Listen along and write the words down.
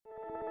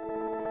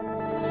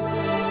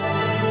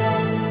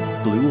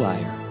Blue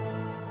Wire.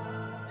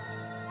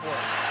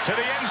 To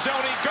the end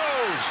zone he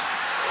goes.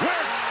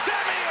 Where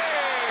Sammy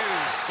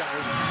is!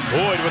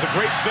 Boyd with a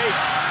great fake.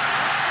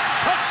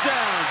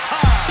 Touchdown,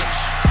 Taj!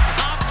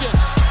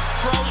 Hopkins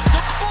throws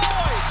to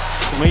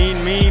Boyd. Lean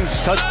means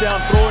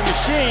touchdown throwing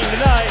machine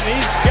tonight, and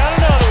he's got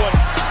another one.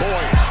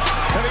 Boyd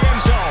to the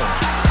end zone.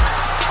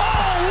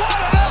 Oh, what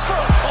an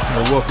effort!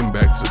 Well, welcome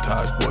back to the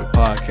Taj Boyd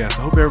Podcast.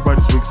 I hope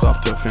everybody's week's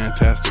off to a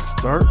fantastic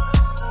start.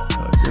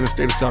 If you're in the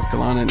state of South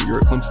Carolina and you're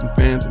a Clemson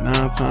fan,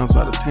 9 times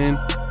out of 10,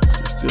 you're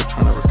still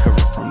trying to recover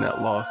from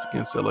that loss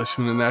against LSU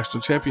in the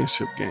national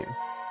championship game.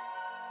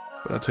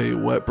 But I tell you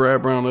what,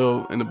 Brad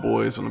Brownell and the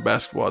boys on the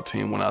basketball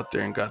team went out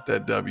there and got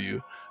that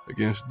W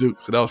against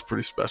Duke, so that was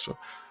pretty special.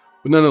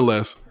 But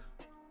nonetheless,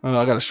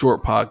 I got a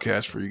short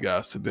podcast for you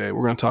guys today.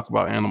 We're going to talk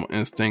about Animal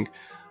Instinct.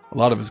 A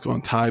lot of it's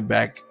going to tie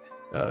back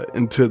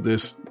into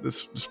this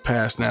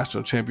past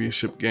national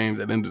championship game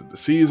that ended the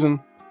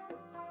season.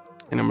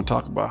 And I'm going to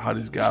talk about how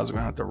these guys are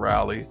going to have to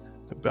rally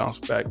and bounce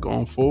back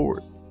going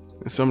forward.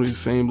 And some of these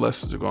same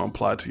lessons are going to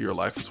apply to your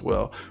life as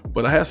well.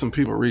 But I had some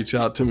people reach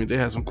out to me. They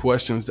had some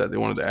questions that they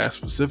wanted to ask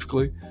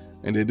specifically,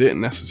 and they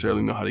didn't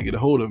necessarily know how to get a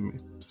hold of me.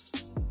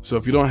 So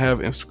if you don't have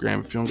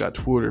Instagram, if you don't got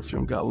Twitter, if you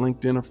don't got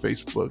LinkedIn or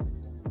Facebook,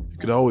 you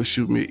could always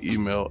shoot me an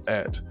email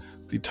at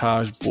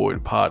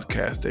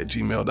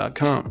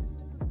thetajboydpodcast@gmail.com.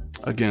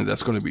 Again,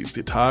 that's going to be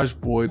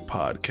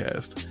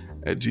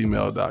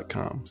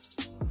thetajboydpodcast@gmail.com.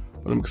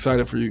 But I'm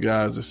excited for you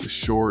guys. This is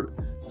short.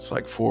 It's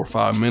like 4 or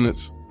 5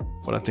 minutes,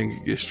 but I think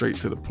it gets straight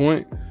to the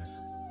point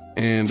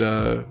and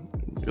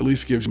at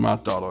least gives you my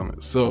thought on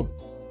it. So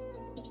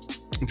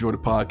enjoy the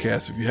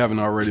podcast. If you haven't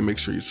already, make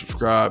sure you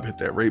subscribe, hit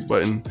that rate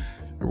button,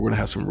 and we're going to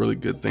have some really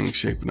good things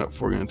shaping up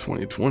for you in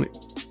 2020.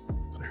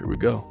 So here we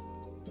go.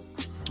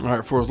 All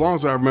right, for as long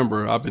as I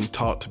remember, I've been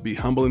taught to be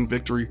humble in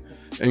victory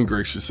and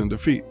gracious in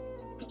defeat.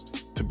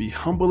 To be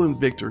humble in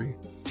victory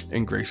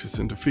and gracious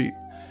in defeat.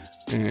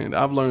 And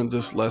I've learned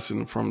this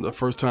lesson from the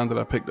first time that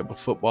I picked up a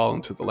football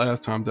until the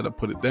last time that I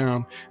put it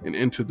down and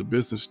into the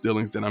business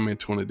dealings that I'm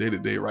into on a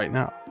day-to-day right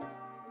now.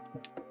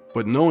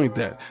 But knowing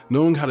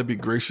how to be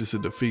gracious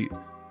in defeat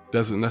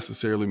doesn't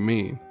necessarily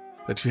mean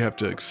that you have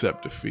to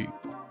accept defeat.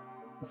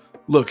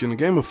 Look, in the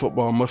game of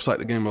football, much like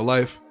the game of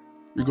life,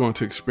 you're going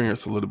to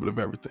experience a little bit of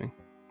everything.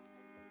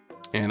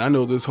 And I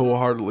know this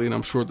wholeheartedly, and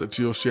I'm sure that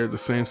you'll share the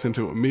same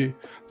sentiment with me.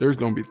 There's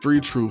going to be 3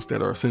 truths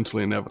that are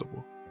essentially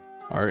inevitable.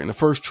 All right, and the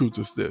first truth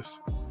is this: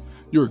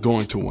 you're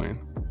going to win.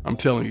 I'm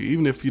telling you,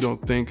 even if you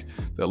don't think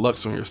that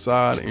luck's on your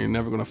side and you're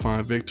never going to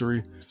find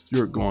victory,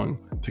 you're going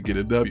to get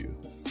a W.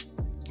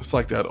 It's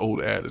like that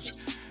old adage,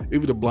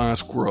 even the blind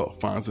squirrel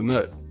finds a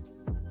nut.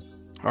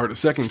 All right, the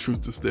second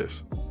truth is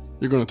this: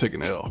 you're going to take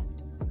an L,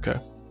 okay?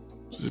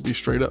 Just be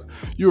straight up.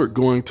 You are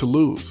going to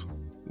lose.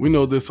 We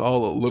know this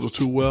all a little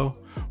too well,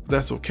 but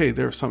that's okay.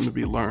 There's something to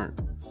be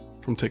learned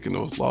from taking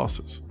those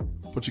losses.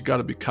 But you got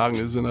to be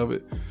cognizant of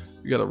it.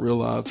 You got to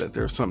realize that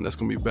there's something that's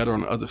going to be better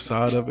on the other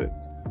side of it,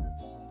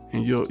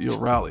 and you'll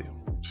rally.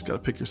 Just got to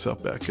pick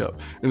yourself back up.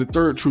 And the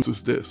third truth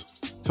is this: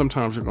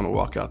 sometimes you're going to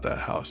walk out that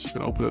house, you're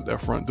going to open up that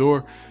front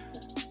door,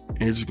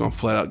 and you're just going to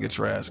flat out get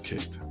your ass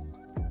kicked.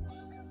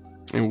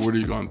 And what are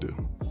you going to do?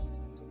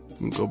 You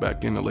going to go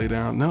back in and lay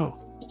down? No.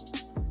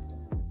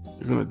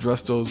 You're going to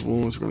address those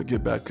wounds, you're going to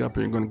get back up,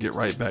 and you're going to get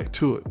right back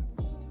to it.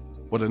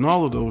 But in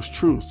all of those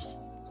truths,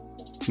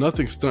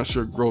 nothing stunts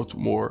your growth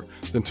more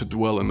than to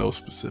dwell in those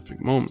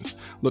specific moments.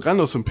 Look, I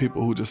know some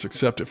people who just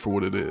accept it for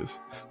what it is.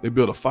 They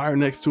build a fire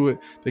next to it,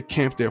 they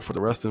camp there for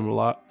the rest of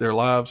their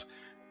lives,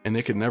 and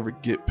they can never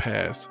get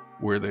past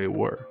where they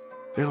were.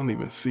 They don't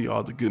even see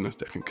all the goodness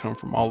that can come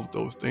from all of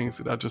those things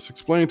that I just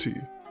explained to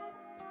you.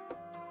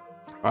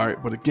 All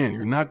right, but again,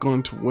 you're not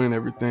going to win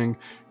everything.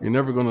 You're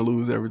never going to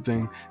lose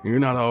everything. And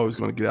you're not always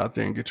going to get out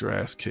there and get your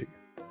ass kicked.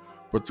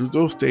 But through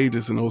those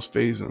stages and those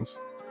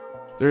phases,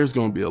 there's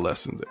going to be a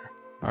lesson there.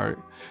 All right.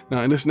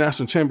 Now, in this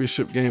national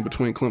championship game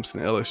between Clemson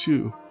and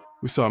LSU,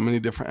 we saw many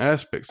different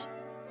aspects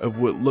of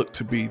what looked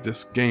to be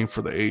this game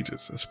for the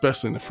ages,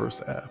 especially in the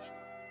first half.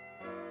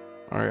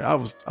 All right. I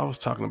was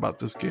talking about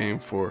this game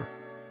for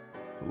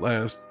the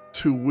last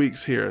 2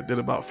 weeks here. I did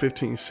about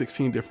 15,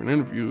 16 different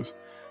interviews.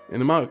 And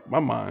in my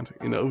mind,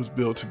 it was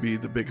billed to be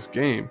the biggest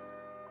game,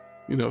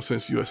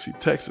 since USC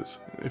Texas.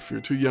 If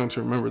you're too young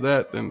to remember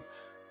that, then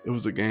it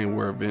was the game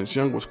where Vince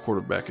Young was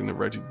quarterbacking the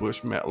Reggie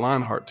Bush, Matt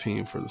Leinart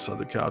team for the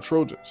Southern Cal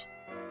Trojans.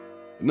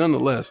 But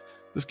nonetheless,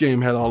 this game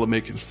had all the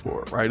makings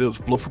for it, right? It was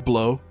blow for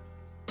blow,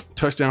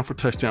 touchdown for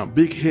touchdown,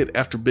 big hit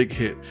after big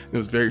hit. It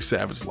was very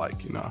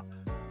Savage-like,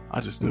 I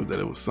just knew that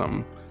it was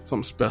something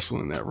special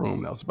in that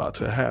room that was about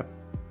to happen.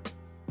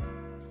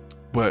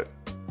 But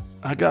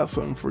I got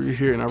something for you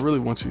here, and I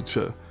really want you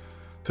to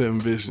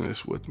envision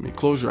this with me.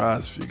 Close your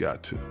eyes if you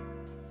got to.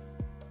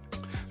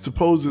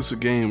 Suppose it's a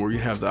game where you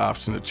have the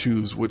option to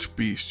choose which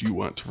beast you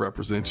want to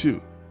represent you.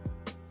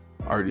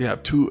 All right, you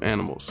have 2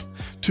 animals,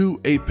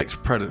 2 apex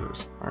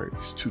predators. All right,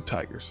 these 2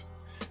 tigers.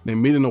 They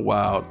meet in the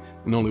wild,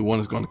 and only one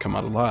is going to come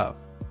out alive.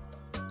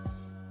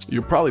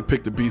 You'll probably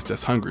pick the beast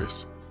that's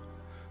hungriest,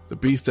 The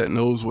beast that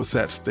knows what's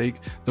at stake,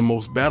 the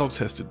most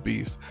battle-tested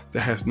beast that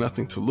has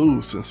nothing to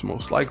lose, since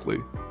most likely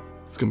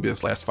it's going to be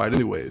his last fight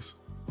anyways.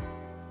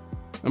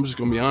 I'm just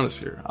going to be honest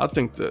here. I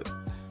think that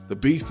the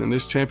beast in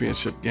this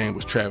championship game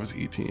was Travis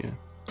Etienne.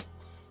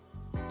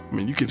 I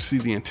mean, you can see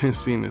the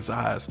intensity in his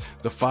eyes,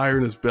 the fire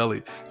in his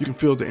belly. You can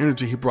feel the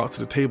energy he brought to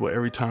the table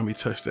every time he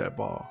touched that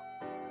ball.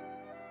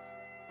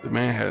 The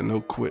man had a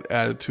no-quit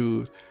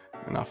attitude,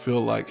 and I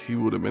feel like he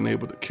would have been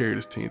able to carry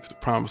this team to the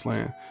promised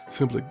land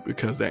simply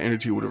because that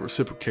energy would have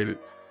reciprocated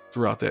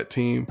throughout that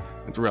team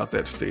and throughout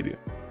that stadium.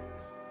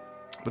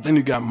 But then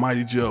you got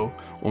Mighty Joe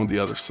on the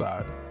other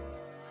side.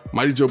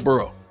 Mighty Joe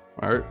Burrow,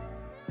 all right?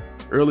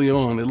 Early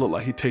on, it looked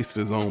like he tasted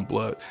his own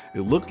blood.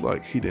 It looked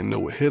like he didn't know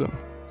what hit him.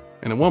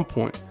 And at one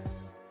point,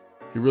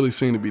 he really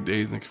seemed to be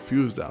dazed and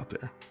confused out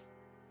there.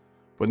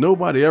 But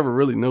nobody ever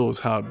really knows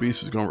how a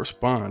beast is going to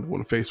respond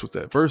when faced with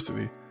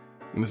adversity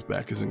and his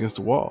back is against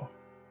the wall.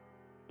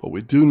 But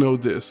we do know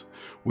this.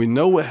 We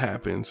know what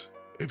happens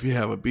if you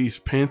have a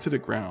beast pinned to the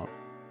ground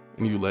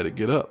and you let it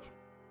get up.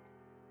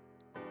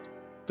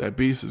 That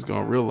beast is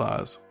going to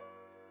realize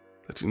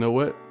that, you know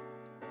what?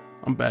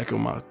 I'm back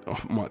on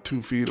my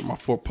 2 feet or my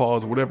 4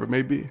 paws or whatever it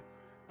may be.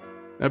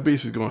 That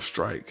beast is going to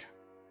strike.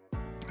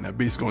 And that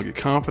beast is going to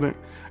get confident.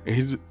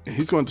 And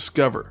he's going to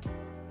discover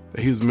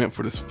that he was meant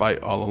for this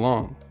fight all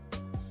along.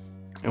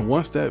 And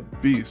once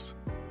that beast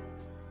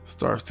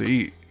starts to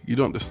eat, you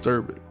don't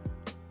disturb it.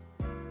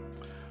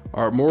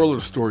 Our moral of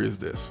the story is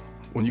this.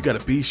 When you got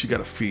a beast, you got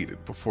to feed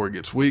it before it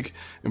gets weak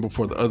and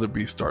before the other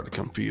beasts start to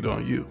come feed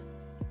on you.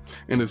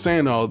 And in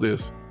saying all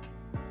this,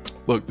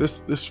 look,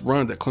 this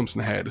run that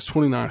Clemson had, this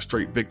 29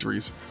 straight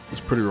victories, was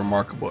pretty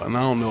remarkable. And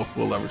I don't know if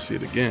we'll ever see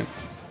it again.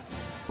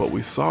 But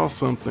we saw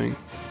something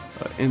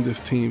in this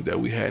team that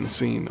we hadn't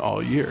seen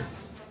all year.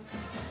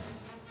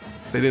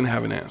 They didn't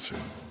have an answer.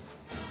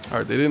 All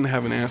right, they didn't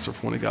have an answer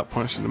for when they got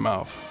punched in the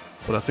mouth.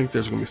 But I think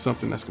there's going to be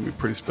something that's going to be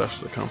pretty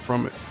special to come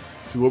from it.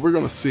 See, what we're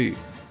going to see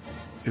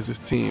is this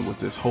team with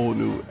this whole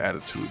new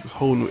attitude, this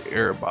whole new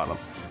air about them.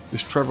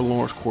 This Trevor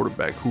Lawrence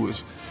quarterback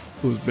who's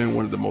been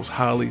one of the most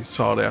highly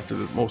sought after,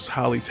 the most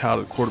highly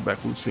touted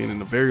quarterback we've seen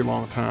in a very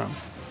long time,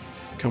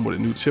 come with a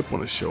new chip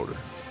on his shoulder.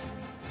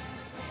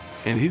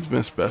 And he's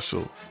been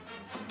special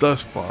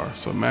thus far.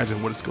 So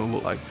imagine what it's going to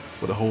look like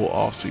with a whole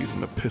offseason,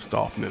 the pissed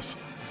offness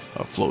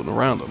floating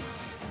around him.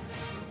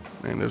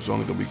 And there's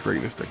only going to be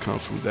greatness that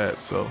comes from that.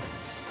 So,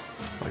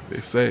 like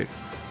they say,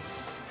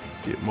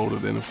 get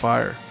molded in the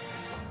fire.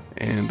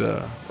 And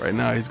right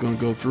now he's going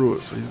to go through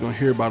it. So he's going to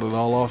hear about it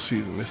all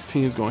offseason. This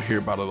team's going to hear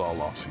about it all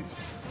offseason.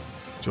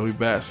 Joey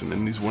Basson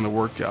in these winter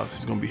workouts,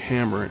 he's going to be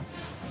hammering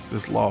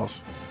this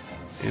loss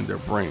in their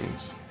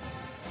brains.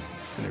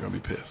 And they're going to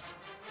be pissed.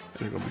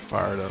 And they're going to be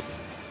fired up.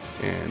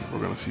 And we're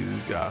going to see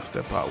these guys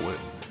step out with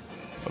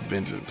a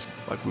vengeance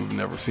like we've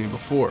never seen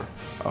before.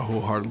 I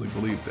wholeheartedly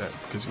believe that,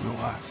 because you know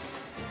why?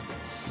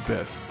 The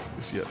best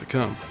is yet to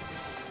come.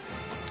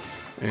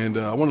 And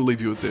I want to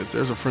leave you with this.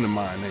 There's a friend of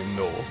mine named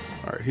Noel.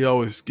 All right, he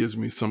always gives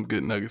me some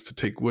good nuggets to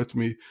take with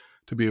me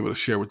to be able to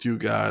share with you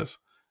guys.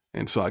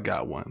 And so I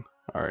got one.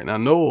 All right, now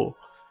Noel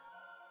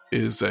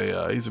is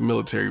he's a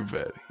military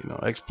vet,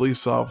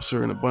 ex-police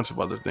officer and a bunch of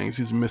other things.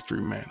 He's a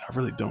mystery man. I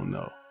really don't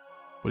know,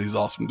 but he's an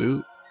awesome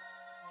dude.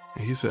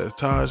 And he says,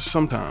 Taj,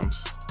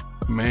 sometimes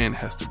a man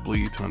has to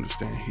bleed to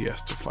understand he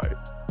has to fight.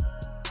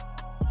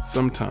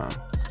 Sometimes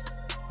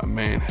a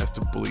man has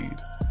to bleed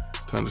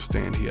to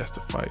understand he has to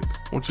fight.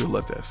 I want you to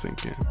let that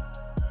sink in.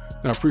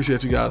 Now, I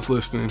appreciate you guys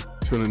listening,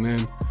 tuning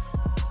in.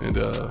 And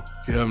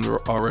if you haven't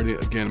already,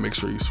 again, make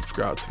sure you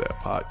subscribe to that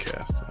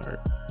podcast. All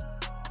right.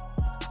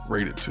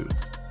 Rate it too.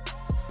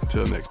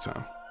 Until next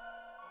time.